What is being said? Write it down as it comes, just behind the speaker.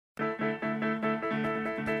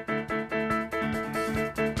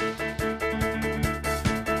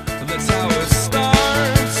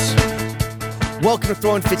welcome to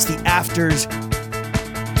Throwing Fits the Afters.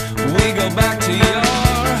 We go back to your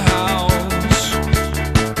house.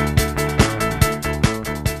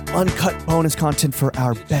 Uncut bonus content for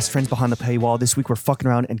our best friends behind the paywall. This week we're fucking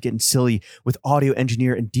around and getting silly with audio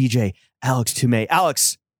engineer and DJ Alex Toomey.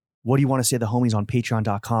 Alex, what do you want to say to the homies on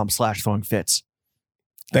patreon.com/throwingfits?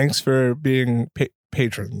 Thanks for being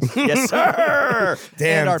patrons. Yes, sir.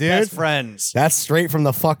 Damn, and our dude. best friends. That's straight from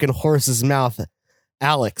the fucking horse's mouth.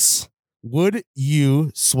 Alex, would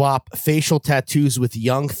you swap facial tattoos with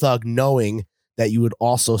Young Thug knowing that you would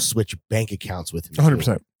also switch bank accounts with him?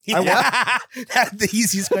 100%. That's the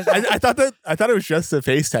easiest question. I thought it was just the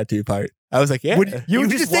face tattoo part. I was like, yeah. You would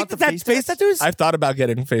just just take want the the face tattoos? I've thought about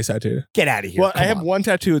getting a face tattoo. Get out of here. Well, I Come have on. one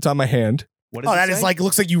tattoo. It's on my hand. What Oh, it that say? is like,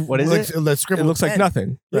 looks like you. What is like, it? The scribble It looks like pen.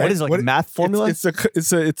 nothing. What right? is it, like math formula? It's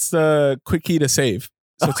the quick key to save.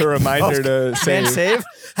 So it's a reminder to Man, save. save?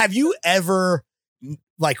 Have you ever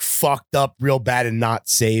like fucked up real bad and not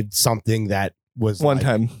saved something that was One like-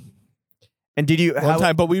 time. And did you? One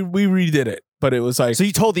time, but we redid it. But it was like So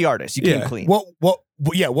you told the artist you came Yeah. clean. What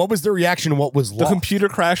was the reaction? What was the lost? computer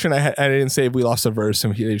crashed and I didn't save. We lost a verse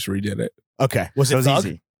and they just redid it. Okay. Was So it it was Thug?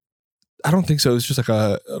 easy. I don't think so. It was just like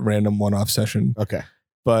a random one-off session. Okay.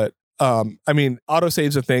 But I mean,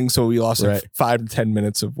 autosave's a thing, so we lost like Right. 5 to 10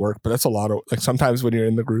 minutes of work. But that's a lot of like sometimes when you're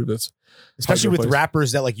in the groove, that's Especially hard to with replace.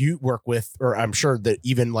 rappers that like you work with, or I'm sure that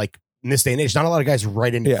even like in this day and age, not a lot of guys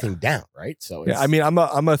write anything down, right? So Yeah, I mean, I'm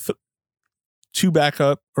a two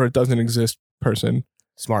backup or it doesn't exist person.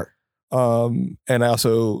 smart. And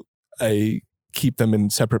I keep them in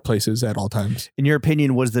separate places at all times. In your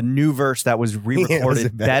opinion, was the new verse that was Was re-recorded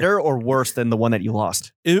it better? better or worse than the one that you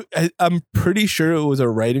lost? I'm pretty sure it was a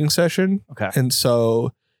writing session, Okay. and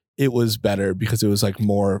so it was better because it was like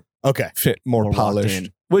more Okay. fit, more More locked polished.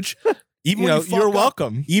 in. Which Even you when know, you fuck you're up,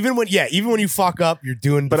 welcome. Even when you fuck up, you're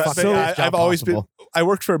doing. The But fucking I, best job I've always possible. been. I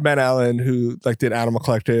worked for Ben Allen, who like did Animal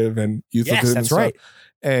Collective and Youth Yes, Lagoon that's and stuff. right.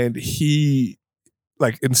 And he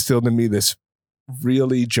like instilled in me this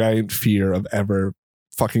really giant fear of ever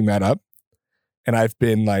fucking that up. And I've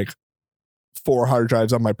been like 4 hard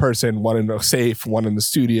drives on my person, 1 in a safe, 1 in the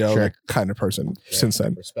studio, Sure. like kind of person since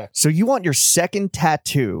then. Respect. So you want your second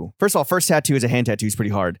tattoo. First of all, first tattoo is a hand tattoo is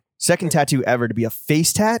pretty hard. Second tattoo ever to be a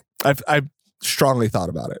face tat? I've strongly thought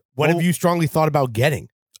about it. What have you strongly thought about getting?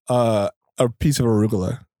 A piece of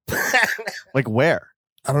arugula. Like where?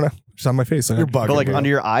 I don't know. Just on my face. You're bugging. But like bro. under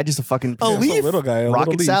your eye, just a fucking A Yeah, it's leaf? little guy. A little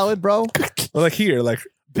rocket leaf. salad, bro. Well, like here, like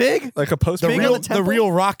Big? a post. the big on real the temple?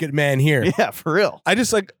 real Rocket Man here. Yeah, for real. I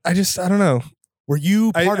don't know. Were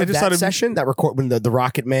you I part of just thought that it'd be- session that record when the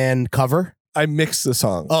Rocket Man cover? I mixed the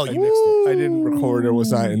song. Oh, you mixed it. I didn't record or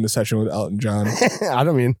was not in the session with Elton John. I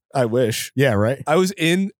don't mean. I wish. Yeah, right. I was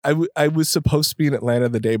in. I was supposed to be in Atlanta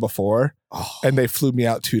the day before, Oh, and they flew me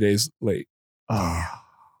out 2 days late, Oh.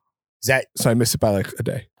 so I missed it by like a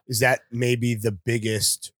day. is that maybe the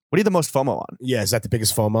biggest? What are you the most FOMO on? Yeah, is that the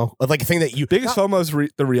biggest FOMO? Like a thing that you Biggest FOMO is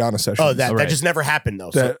the Rihanna session. Oh, that Right. just never happened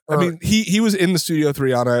though. That, So, I mean, he was in the studio with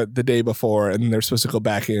Rihanna the day before, and they're supposed to go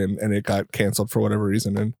back in, and it got canceled for whatever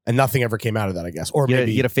reason. And and nothing ever came out of that, I guess. Or You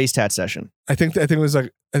maybe get a face tat session. I think it was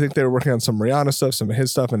like they were working on some Rihanna stuff, some of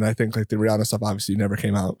his stuff, and I think like the Rihanna stuff obviously never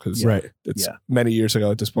came out because right. it's Yeah. many years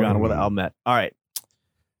ago at this point. Rihanna with album met. All right.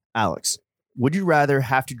 Alex, would you rather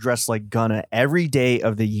have to dress like Gunna every day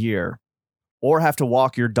of the year or have to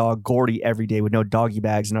walk your dog Gordy every day with no doggy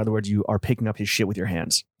bags? In other words, you are picking up his shit with your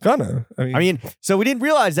hands. Gunna. I mean, so we didn't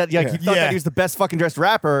realize that. Like, Yeah. you thought Yeah. that he was the best fucking dressed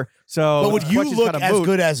rapper. So, But would the you question's look kinda as moot.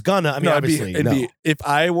 good as Gunna? I mean, no, obviously, it'd be if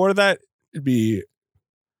I wore that, it'd be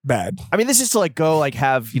bad. I mean, this is to like go like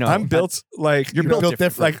have, you know. I'm built like You're you know, built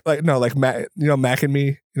different. like no, like Mac, Mac and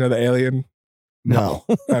Me, the alien. No.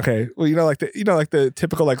 Okay, well, like the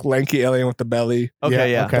typical like lanky alien with the belly.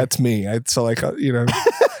 Okay, yeah. okay. That's me. So like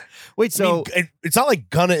Wait, so I mean, it's not like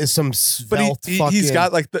Gunna is some but svelte fucking. he's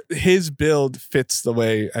got like his build fits the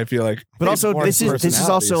way I feel like. but also more this is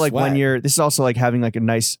personality, also like when swag. this is also like having like a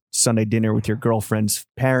nice Sunday dinner with your girlfriend's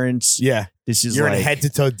parents. Yeah, This is you're like in head to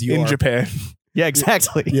toe Dior. in Japan. Yeah,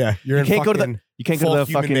 exactly. Yeah, you're You in can't go to fucking You can't go full to the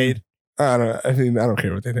human fucking made. I don't know. I mean, I don't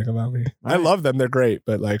care what they think about me. I right. love them. They're great,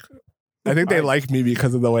 but like, I think they All right. like me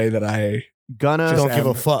because of the way that I Gunna. Don't give a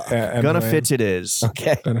am- fuck. am Gunna the way. fits it is.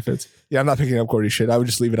 Okay. Gunna fits. Yeah, I'm not picking up Gordy shit. I would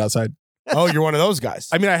just leave it outside. Oh, you're one of those guys.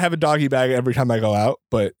 I mean, I have a doggy bag every time I go out,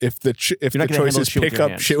 but if the You're not gonna choice handle is shit with pick your up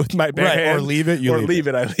hands. shit with my bare right, hand or leave it. You or leave leave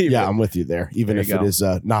it, I leave Yeah, it. I'm with you there. Even There if you it go. is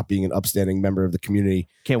not being an upstanding member of the community.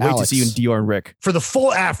 Can't wait Alex. to see you and Dior and Rick. For the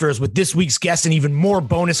full afters with this week's guest and even more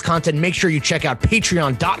bonus content, make sure you check out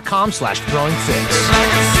patreon.com/throwingfits. I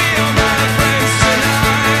can see 'em out of